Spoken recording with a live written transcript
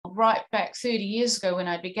right back 30 years ago when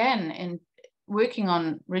I began in working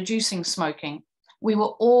on reducing smoking, we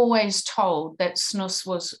were always told that SNUS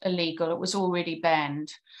was illegal. It was already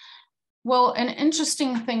banned. Well, an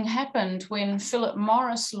interesting thing happened when Philip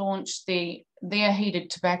Morris launched their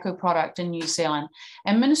heated tobacco product in New Zealand,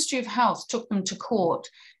 and Ministry of Health took them to court,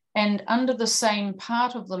 and under the same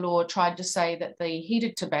part of the law tried to say that the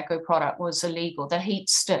heated tobacco product was illegal, the heat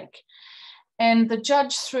stick. And the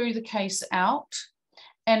judge threw the case out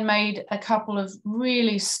and made a couple of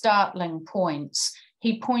really startling points.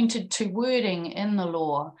 He pointed to wording in the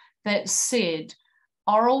law that said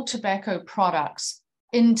oral tobacco products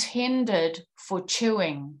intended for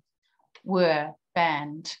chewing were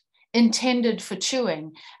banned, intended for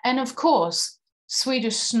chewing. And of course,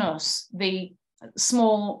 Swedish SNUS, the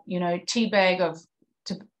small, tea bag of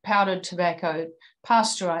powdered tobacco,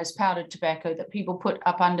 pasteurized powdered tobacco that people put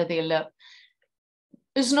up under their lip,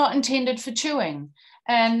 is not intended for chewing.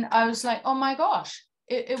 And I was like, oh my gosh,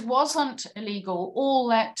 it wasn't illegal all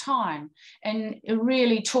that time. And it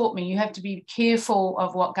really taught me you have to be careful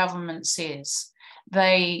of what government says.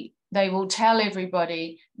 They will tell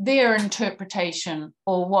everybody their interpretation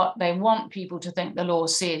or what they want people to think the law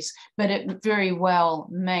says, but it very well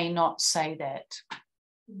may not say that.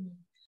 Mm.